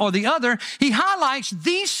sin or the other. He highlights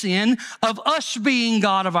the sin of us being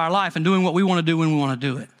God of our life and doing what we want to do when we want to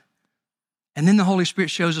do it. And then the Holy Spirit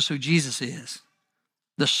shows us who Jesus is,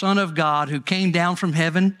 the Son of God who came down from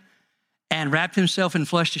heaven and wrapped himself in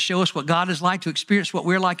flesh to show us what God is like, to experience what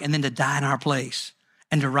we're like, and then to die in our place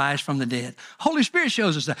and to rise from the dead. Holy Spirit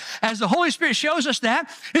shows us that. As the Holy Spirit shows us that,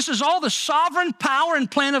 this is all the sovereign power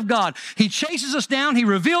and plan of God. He chases us down. He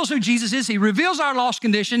reveals who Jesus is. He reveals our lost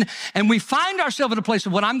condition, and we find ourselves in a place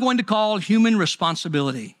of what I'm going to call human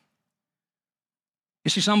responsibility. You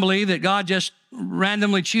see, some believe that God just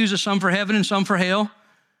randomly chooses some for heaven and some for hell.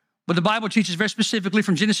 But the Bible teaches very specifically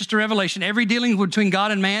from Genesis to Revelation, every dealing between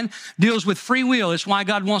God and man deals with free will. It's why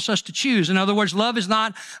God wants us to choose. In other words, love is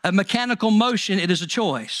not a mechanical motion, it is a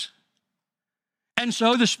choice. And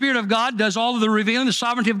so the Spirit of God does all of the revealing. The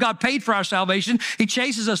sovereignty of God paid for our salvation. He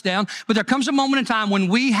chases us down. But there comes a moment in time when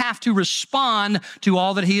we have to respond to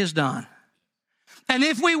all that he has done. And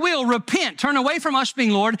if we will repent, turn away from us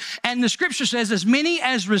being Lord, and the scripture says, as many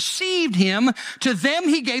as received him, to them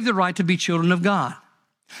he gave the right to be children of God.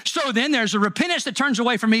 So then there's a repentance that turns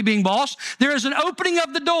away from me being boss. There is an opening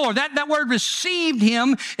of the door. That word received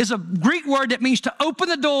him is a Greek word that means to open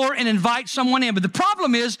the door and invite someone in. But the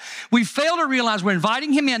problem is we fail to realize we're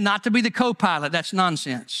inviting him in not to be the co-pilot. That's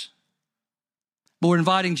nonsense. But we're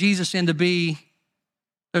inviting Jesus in to be,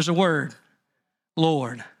 there's a word,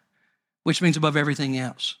 Lord, which means above everything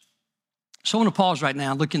else. So I want to pause right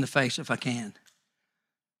now and look in the face if I can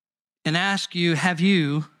and ask you, have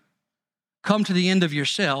you come to the end of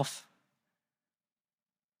yourself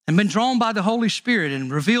and been drawn by the Holy Spirit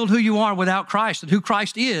and revealed who you are without Christ and who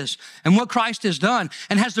Christ is and what Christ has done?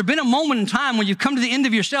 And has there been a moment in time when you've come to the end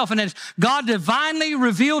of yourself and has God divinely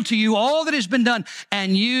revealed to you all that has been done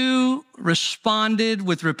and you responded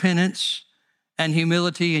with repentance and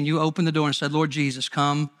humility and you opened the door and said, Lord Jesus,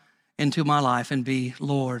 come into my life and be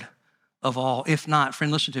Lord of all? If not,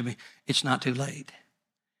 friend, listen to me, it's not too late.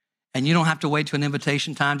 And you don't have to wait to an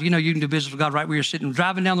invitation time. Do you know you can do business with God right where you're sitting,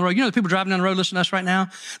 driving down the road? You know the people driving down the road listening to us right now?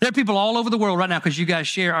 There are people all over the world right now because you guys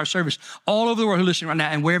share our service all over the world who are listening right now.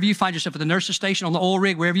 And wherever you find yourself, at the nurse's station, on the oil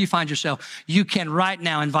rig, wherever you find yourself, you can right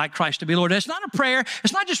now invite Christ to be Lord. It's not a prayer.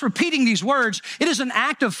 It's not just repeating these words. It is an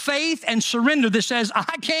act of faith and surrender that says,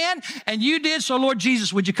 I can, and you did, so Lord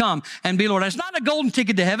Jesus, would you come and be Lord? It's not a golden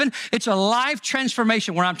ticket to heaven. It's a life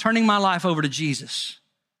transformation where I'm turning my life over to Jesus.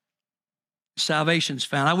 Salvation's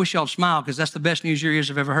found. I wish y'all smile because that's the best news your ears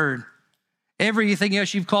have ever heard. Everything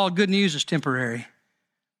else you've called good news is temporary.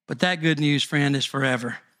 But that good news, friend, is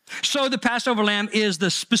forever. So the Passover lamb is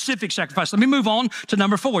the specific sacrifice. Let me move on to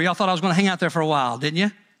number 4. Y'all thought I was going to hang out there for a while, didn't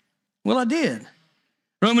you? Well, I did.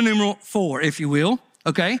 Roman numeral 4, if you will.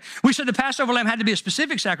 Okay. We said the Passover lamb had to be a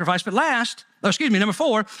specific sacrifice, but number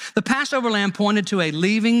 4, the Passover lamb pointed to a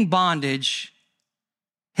leaving bondage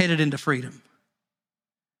headed into freedom.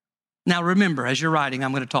 Now remember, as you're writing,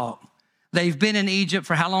 I'm going to talk. They've been in Egypt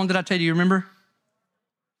for how long did I tell you? You remember?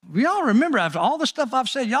 We all remember after all the stuff I've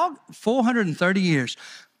said, y'all, 430 years.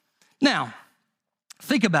 Now,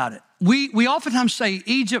 think about it. We oftentimes say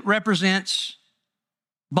Egypt represents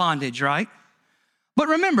bondage, right? But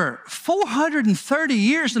remember, 430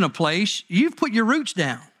 years in a place, you've put your roots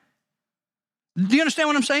down. Do you understand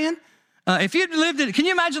what I'm saying? If you'd lived in, can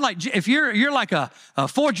you imagine, like, if you're like a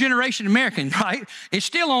fourth generation American, right? It's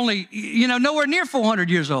still only, nowhere near 400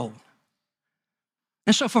 years old.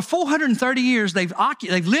 And so for 430 years, they've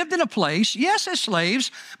lived in a place, yes, as slaves,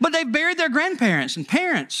 but they've buried their grandparents and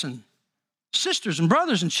parents and sisters and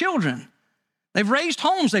brothers and children. They've raised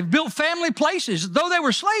homes. They've built family places. Though they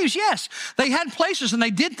were slaves, yes, they had places and they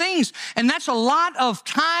did things. And that's a lot of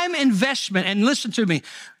time investment. And listen to me,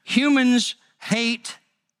 humans hate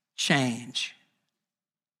change.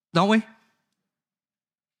 Don't we?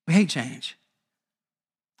 We hate change.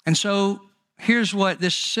 And so here's what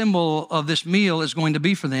this symbol of this meal is going to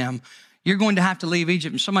be for them. You're going to have to leave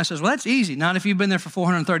Egypt. And somebody says, well, that's easy. Not if you've been there for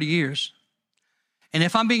 430 years. And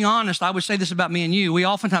if I'm being honest, I would say this about me and you. We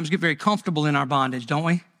oftentimes get very comfortable in our bondage, don't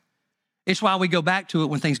we? It's why we go back to it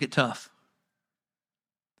when things get tough.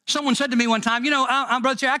 Someone said to me one time, I'm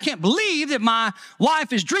Brother Terry, I can't believe that my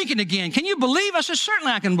wife is drinking again. Can you believe? I said,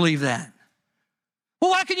 certainly I can believe that.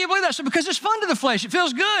 Well, why can you believe that? I said, because it's fun to the flesh. It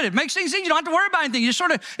feels good. It makes things easy. You don't have to worry about anything. You just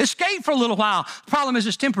sort of escape for a little while. The problem is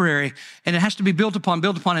it's temporary, and it has to be built upon,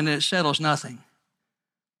 and then it settles nothing.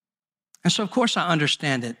 And so, of course, I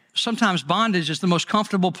understand it. Sometimes bondage is the most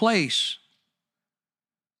comfortable place,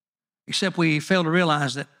 except we fail to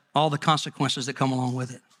realize that all the consequences that come along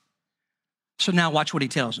with it. So now watch what he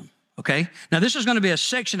tells them, okay? Now, this is going to be a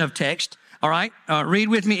section of text, all right? Read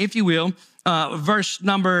with me, if you will, verse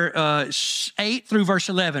number 8 through verse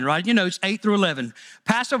 11, right? You know, it's 8 through 11.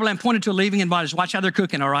 Passover lamb pointed to a leaving in bondage. Watch how they're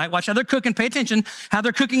cooking, all right? Watch how they're cooking. Pay attention how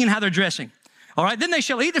they're cooking and how they're dressing, all right? Then they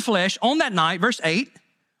shall eat the flesh on that night, verse 8,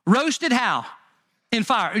 roasted how? In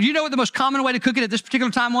fire. Do you know what the most common way to cook it at this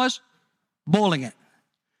particular time was? Boiling it.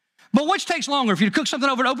 But which takes longer, if you cook something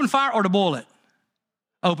over an open fire or to boil it?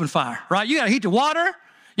 Open fire, right? You got to heat the water.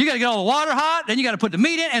 You got to get all the water hot. Then you got to put the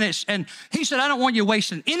meat in. And he said, I don't want you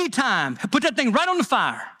wasting any time. Put that thing right on the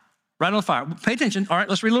fire. Right on the fire. Pay attention. All right,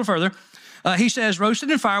 let's read a little further. He says,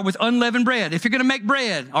 roasted in fire with unleavened bread. If you're going to make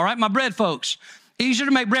bread, all right, my bread folks, easier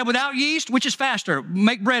to make bread without yeast, which is faster?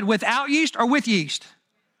 Make bread without yeast or with yeast?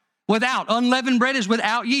 Without. Unleavened bread is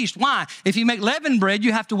without yeast. Why? If you make leavened bread,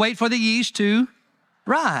 you have to wait for the yeast to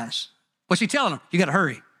rise. What's he telling them? You got to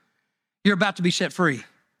hurry. You're about to be set free.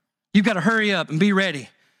 You've got to hurry up and be ready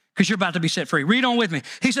because you're about to be set free. Read on with me.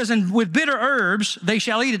 He says, and with bitter herbs, they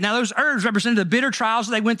shall eat it. Now, those herbs represented the bitter trials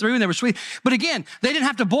that they went through, and they were sweet. But again, they didn't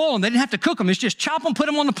have to boil them. They didn't have to cook them. It's just chop them, put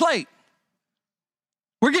them on the plate.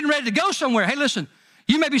 We're getting ready to go somewhere. Hey, listen,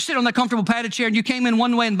 you may be sitting on that comfortable padded chair, and you came in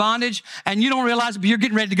one way in bondage, and you don't realize it, but you're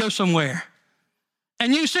getting ready to go somewhere.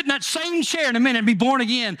 And you sit in that same chair in a minute and be born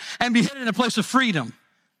again and be headed in a place of freedom.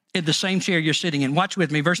 In the same chair you're sitting in. Watch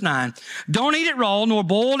with me, verse 9. Don't eat it raw, nor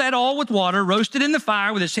boiled at all with water, roasted in the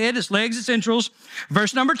fire with its head, its legs, its entrails.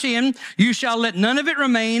 Verse number 10, you shall let none of it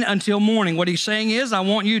remain until morning. What he's saying is, I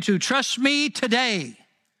want you to trust me today.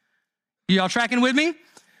 Y'all tracking with me?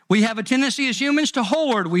 We have a tendency as humans to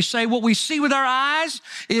hoard. We say what we see with our eyes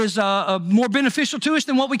is more beneficial to us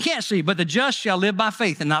than what we can't see. But the just shall live by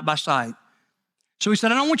faith and not by sight. So he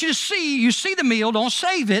said, I don't want you to see the meal, don't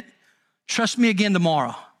save it. Trust me again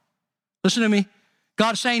tomorrow. Listen to me.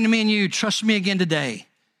 God's saying to me and you, trust me again today.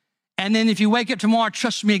 And then if you wake up tomorrow,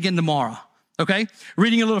 trust me again tomorrow. Okay?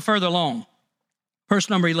 Reading a little further along.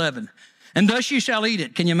 Verse number 11. And thus you shall eat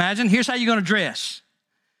it. Can you imagine? Here's how you're going to dress.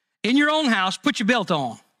 In your own house, put your belt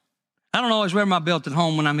on. I don't always wear my belt at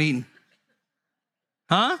home when I'm eating.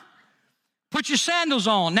 Huh? Put your sandals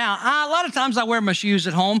on. Now, a lot of times I wear my shoes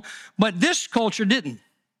at home, but this culture didn't.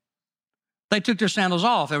 They took their sandals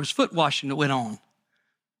off. There was foot washing that went on.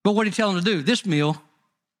 But what did he tell them to do? This meal,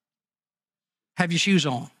 have your shoes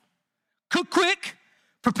on. Cook quick,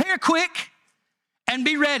 prepare quick, and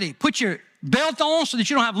be ready. Put your belt on so that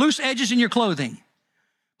you don't have loose edges in your clothing.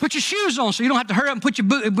 Put your shoes on so you don't have to hurry up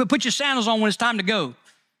and put your sandals on when it's time to go.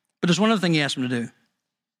 But there's one other thing he asked them to do.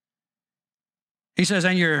 He says,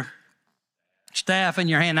 and your staff in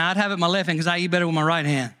your hand. Now, I'd have it in my left hand because I eat better with my right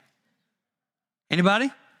hand. Anybody?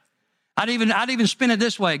 I'd even spin it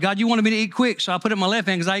this way. God, you wanted me to eat quick, so I put it in my left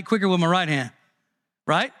hand because I eat quicker with my right hand,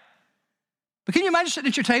 right? But can you imagine sitting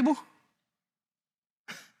at your table,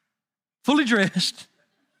 fully dressed,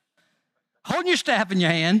 holding your staff in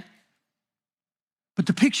your hand? But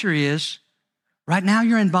the picture is, right now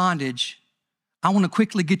you're in bondage. I want to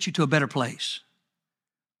quickly get you to a better place.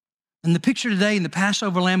 And the picture today in the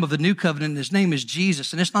Passover lamb of the new covenant, his name is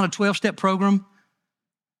Jesus. And it's not a 12-step program.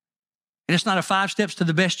 And it's not a 5 steps to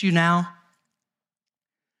the best you now.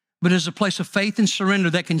 But it's a place of faith and surrender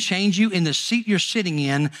that can change you in the seat you're sitting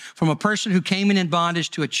in, from a person who came in bondage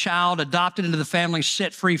to a child adopted into the family,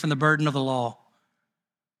 set free from the burden of the law.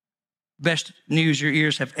 Best news your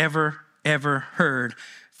ears have ever heard.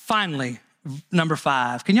 Finally, number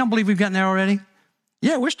 5. Can y'all believe we've gotten there already?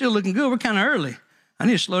 Yeah, we're still looking good. We're kind of early. I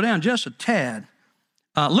need to slow down just a tad.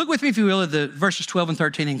 Look with me, if you will, at the verses 12 and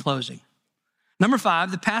 13 in closing. Number 5,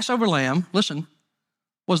 the Passover lamb, listen,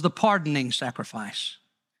 was the pardoning sacrifice.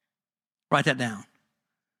 Write that down.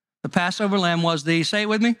 The Passover lamb was the, say it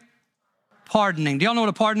with me, pardoning. Do y'all know what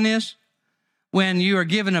a pardon is? When you are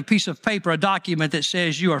given a piece of paper, a document that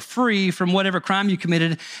says you are free from whatever crime you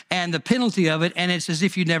committed and the penalty of it, and it's as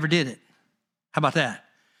if you never did it. How about that?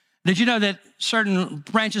 Did you know that certain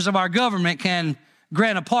branches of our government can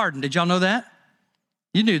grant a pardon? Did y'all know that?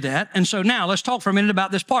 You knew that. And so now let's talk for a minute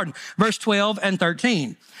about this pardon. Verse 12 and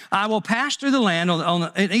 13. I will pass through the land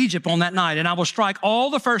in Egypt on that night, and I will strike all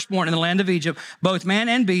the firstborn in the land of Egypt, both man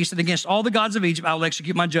and beast, and against all the gods of Egypt I will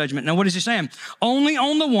execute my judgment. Now what is he saying? Only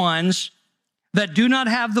on the ones that do not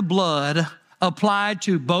have the blood applied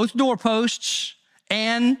to both doorposts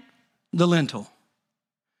and the lintel.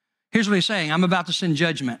 Here's what he's saying. I'm about to send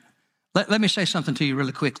judgment. Let me say something to you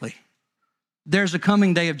really quickly. There's a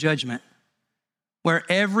coming day of judgment where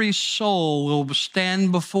every soul will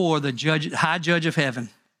stand before the high judge of heaven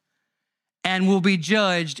and will be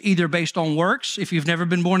judged either based on works, if you've never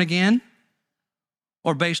been born again,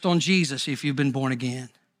 or based on Jesus, if you've been born again.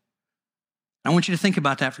 I want you to think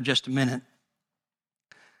about that for just a minute.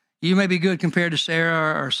 You may be good compared to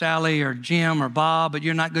Sarah or Sally or Jim or Bob, but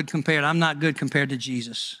you're not good compared. I'm not good compared to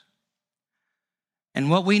Jesus.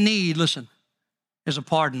 And what we need, listen, is a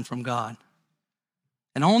pardon from God.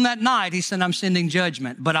 And on that night, he said, I'm sending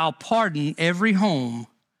judgment, but I'll pardon every home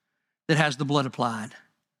that has the blood applied.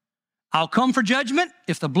 I'll come for judgment.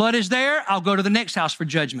 If the blood is there, I'll go to the next house for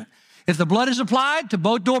judgment. If the blood is applied to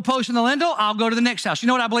both doorposts and the lintel, I'll go to the next house. You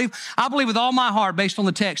know what I believe? I believe with all my heart, based on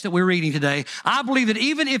the text that we're reading today, I believe that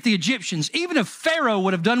even if the Egyptians, even if Pharaoh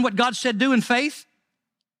would have done what God said do in faith,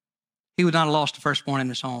 he would not have lost the firstborn in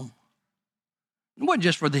his home. It wasn't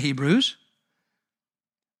just for the Hebrews.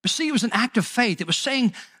 But see, it was an act of faith. It was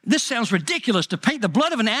saying, this sounds ridiculous to paint the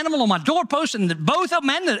blood of an animal on my doorpost and both of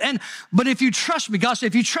them. But if you trust me, God said,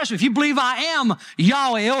 if you trust me, if you believe I am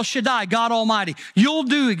Yahweh, El Shaddai, God Almighty, you'll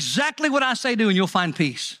do exactly what I say do and you'll find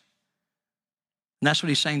peace. And that's what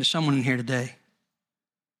he's saying to someone in here today.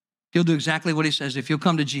 You'll do exactly what he says. If you'll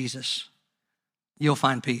come to Jesus, you'll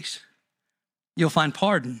find peace. You'll find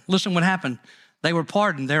pardon. Listen what happened. They were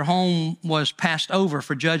pardoned. Their home was passed over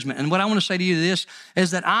for judgment. And what I want to say to you this is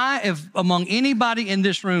that I have, among anybody in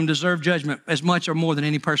this room, deserve judgment as much or more than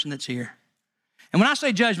any person that's here. And when I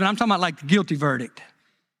say judgment, I'm talking about like the guilty verdict.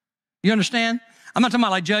 You understand? I'm not talking about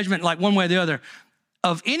like judgment like one way or the other.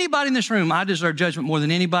 Of anybody in this room, I deserve judgment more than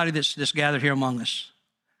anybody that's gathered here among us.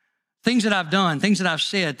 Things that I've done, things that I've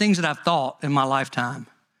said, things that I've thought in my lifetime.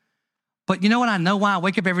 But you know what? I know why I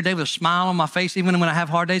wake up every day with a smile on my face, even when I have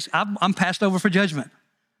hard days. I'm passed over for judgment.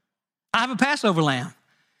 I have a Passover lamb,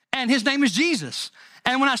 and his name is Jesus.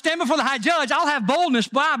 And when I stand before the high judge, I'll have boldness.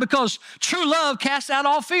 Why? Because true love casts out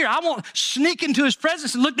all fear. I won't sneak into his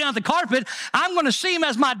presence and look down at the carpet. I'm going to see him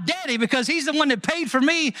as my daddy because he's the one that paid for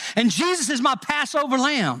me, and Jesus is my Passover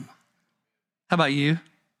lamb. How about you?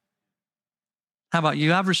 How about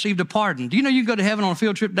you? I've received a pardon. Do you know you can go to heaven on a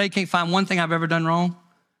field trip day, can't find one thing I've ever done wrong?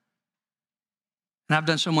 And I've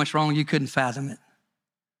done so much wrong, you couldn't fathom it.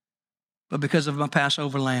 But because of my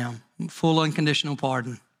Passover lamb, full unconditional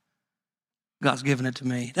pardon, God's given it to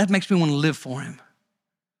me. That makes me want to live for him.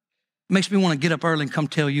 It makes me want to get up early and come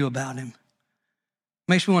tell you about him. It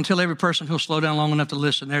makes me want to tell every person who'll slow down long enough to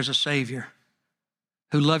listen, there's a Savior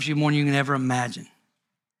who loves you more than you can ever imagine.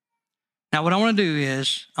 Now, what I want to do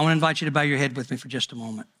is, I want to invite you to bow your head with me for just a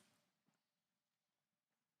moment.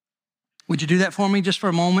 Would you do that for me just for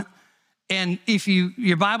a moment? And if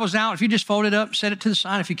your Bible's out, if you just fold it up, set it to the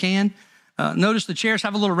side if you can. Notice the chairs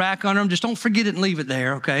have a little rack under them. Just don't forget it and leave it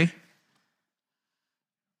there, okay?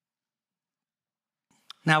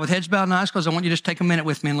 Now, with heads bowed and eyes closed, I want you to just take a minute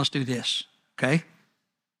with me and let's do this, okay?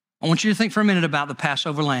 I want you to think for a minute about the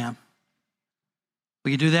Passover lamb.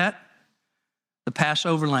 Will you do that? the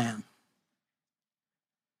Passover lamb.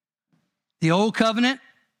 The old covenant,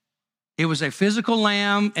 it was a physical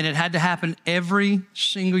lamb, and it had to happen every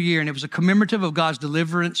single year, and it was a commemorative of God's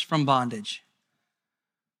deliverance from bondage.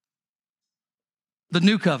 The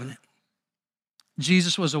new covenant,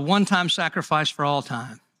 Jesus was a one-time sacrifice for all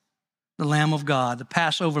time, the Lamb of God, the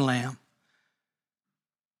Passover lamb.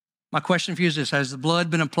 My question for you is this: has the blood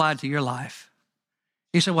been applied to your life?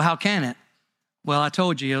 You said, well, how can it? Well, I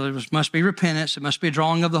told you, it must be repentance. It must be a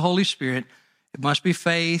drawing of the Holy Spirit. It must be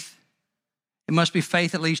faith. It must be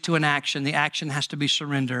faith that leads to an action. The action has to be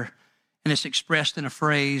surrender. And it's expressed in a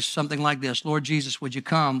phrase, something like this: Lord Jesus, would you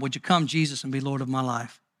come? Would you come, Jesus, and be Lord of my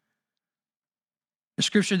life? The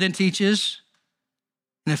scripture then teaches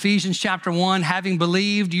in Ephesians chapter 1, having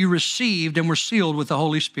believed, you received and were sealed with the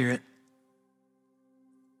Holy Spirit.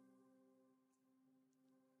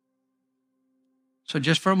 So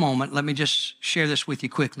just for a moment, let me just share this with you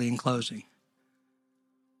quickly in closing.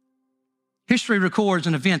 History records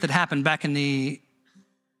an event that happened back in the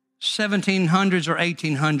 1700s or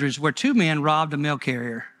 1800s where two men robbed a mail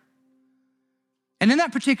carrier. And in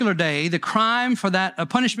that particular day, the crime for that, a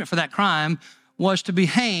punishment for that crime was to be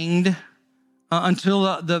hanged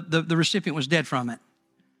until the recipient was dead from it.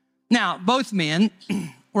 Now, both men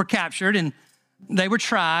were captured and they were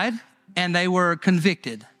tried and they were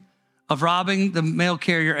convicted of robbing the mail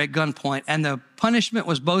carrier at gunpoint, and the punishment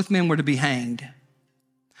was both men were to be hanged.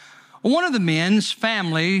 One of the men's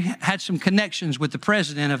family had some connections with the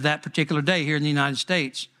president of that particular day here in the United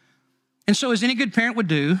States. And so, as any good parent would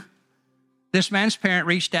do, this man's parent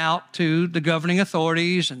reached out to the governing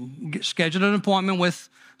authorities and scheduled an appointment with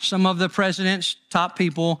some of the president's top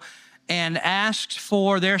people and asked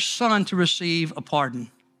for their son to receive a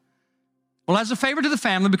pardon. Well, as a favor to the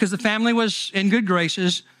family, because the family was in good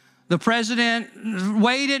graces, the president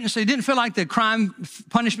weighed it and said he didn't feel like the crime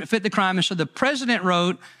punishment fit the crime. And so the president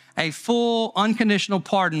wrote a full unconditional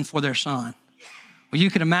pardon for their son. Well, you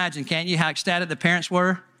can imagine, can't you, how ecstatic the parents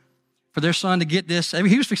were for their son to get this. I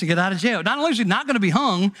mean, he was fixing to get out of jail. Not only is he not going to be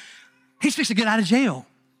hung, he's fixing to get out of jail.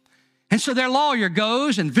 And so their lawyer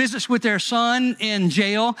goes and visits with their son in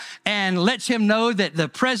jail and lets him know that the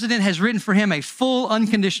president has written for him a full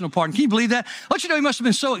unconditional pardon. Can you believe that? Don't you know he must have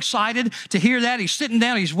been so excited to hear that? He's sitting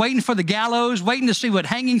down, he's waiting for the gallows, waiting to see what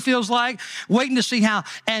hanging feels like, waiting to see how,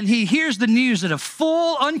 and he hears the news that a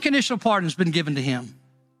full unconditional pardon has been given to him.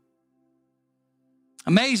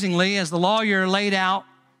 Amazingly, as the lawyer laid out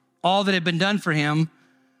all that had been done for him,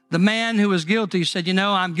 the man who was guilty said, you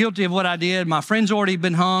know, I'm guilty of what I did. My friend's already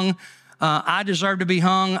been hung. I deserve to be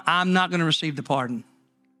hung. I'm not going to receive the pardon.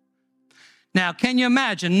 Now, can you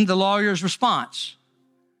imagine the lawyer's response?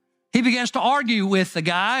 He begins to argue with the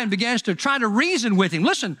guy and begins to try to reason with him.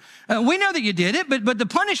 Listen, we know that you did it, but the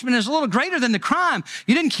punishment is a little greater than the crime.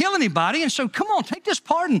 You didn't kill anybody, and so come on, take this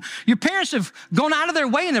pardon. Your parents have gone out of their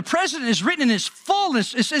way, and the president has written in its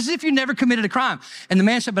fullness. It's as if you never committed a crime. And the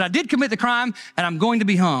man said, but I did commit the crime, and I'm going to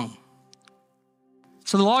be hung.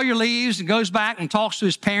 So the lawyer leaves and goes back and talks to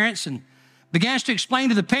his parents and begins to explain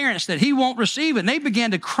to the parents that he won't receive it. And they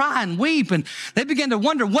began to cry and weep, and they began to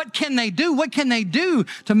wonder, what can they do? What can they do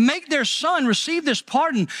to make their son receive this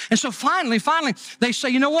pardon? And so finally, they say,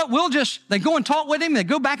 you know what, they go and talk with him. They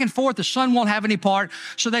go back and forth. The son won't have any part.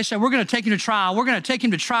 So they say, we're going to take him to trial. We're going to take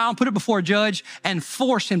him to trial and put it before a judge and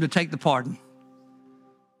force him to take the pardon.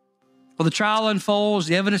 Well, the trial unfolds.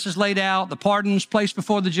 The evidence is laid out. The pardon's placed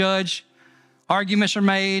before the judge. Arguments are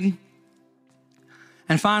made.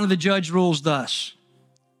 And finally, the judge rules thus.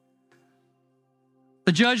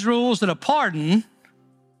 The judge rules that a pardon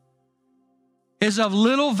is of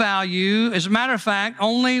little value. As a matter of fact,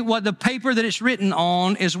 only what the paper that it's written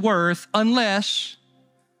on is worth unless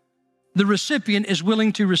the recipient is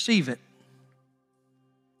willing to receive it.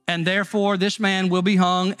 And therefore, this man will be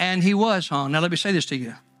hung, and he was hung. Now, let me say this to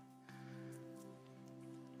you.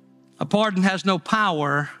 A pardon has no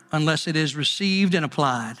power unless it is received and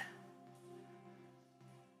applied.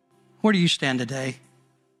 Where do you stand today?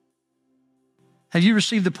 Have you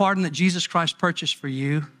received the pardon that Jesus Christ purchased for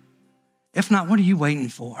you? If not, what are you waiting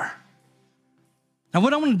for? Now,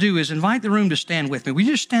 what I want to do is invite the room to stand with me. Will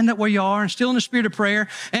you just stand up where you are and still in the spirit of prayer?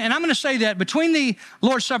 And I'm going to say that between the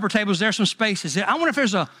Lord's Supper tables, there's some spaces. I wonder if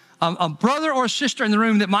there's a brother or a sister in the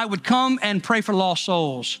room that would come and pray for lost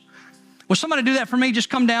souls. Will somebody do that for me? Just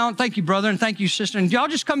come down. Thank you, brother, and thank you, sister. And y'all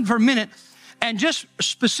just come for a minute. And just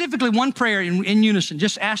specifically one prayer in unison,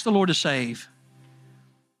 just ask the Lord to save.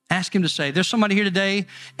 Ask him to save. There's somebody here today,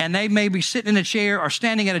 and they may be sitting in a chair or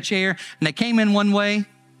standing at a chair, and they came in one way,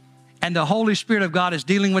 and the Holy Spirit of God is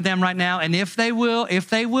dealing with them right now. And if they will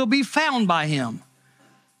be found by him,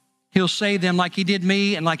 he'll save them like he did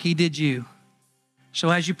me and like he did you. So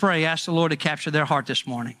as you pray, ask the Lord to capture their heart this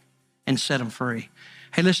morning and set them free.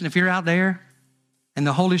 Hey, listen, if you're out there and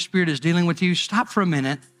the Holy Spirit is dealing with you, stop for a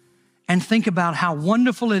minute and think about how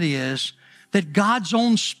wonderful it is that God's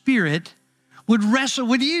own Spirit would wrestle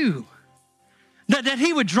with you. That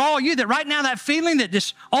he would draw you, that right now that feeling that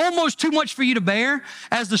it's almost too much for you to bear,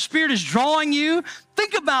 as the Spirit is drawing you,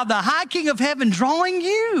 think about the high King of heaven drawing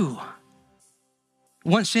you.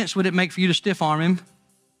 What sense would it make for you to stiff arm him?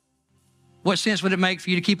 What sense would it make for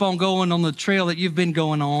you to keep on going on the trail that you've been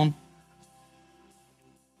going on?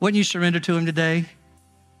 Wouldn't you surrender to him today?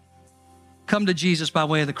 Come to Jesus by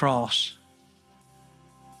way of the cross.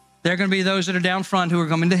 There are going to be those that are down front who are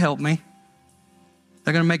coming to help me.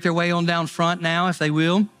 They're going to make their way on down front now, if they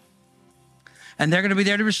will. And they're going to be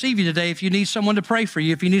there to receive you today. If you need someone to pray for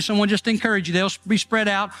you, if you need someone just to encourage you, they'll be spread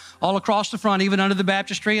out all across the front, even under the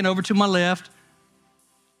baptistry and over to my left.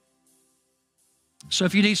 So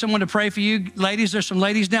if you need someone to pray for you, ladies, there's some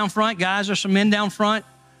ladies down front. Guys, there's some men down front.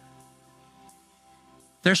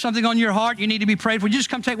 There's something on your heart you need to be prayed for. You just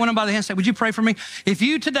come take one of them by the hand and say, would you pray for me? If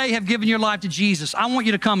you today have given your life to Jesus, I want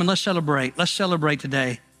you to come and let's celebrate. Let's celebrate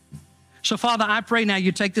today. So, Father, I pray now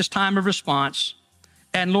you take this time of response,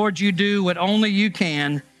 and, Lord, you do what only you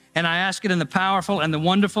can, and I ask it in the powerful and the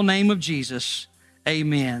wonderful name of Jesus.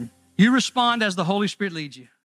 Amen. You respond as the Holy Spirit leads you.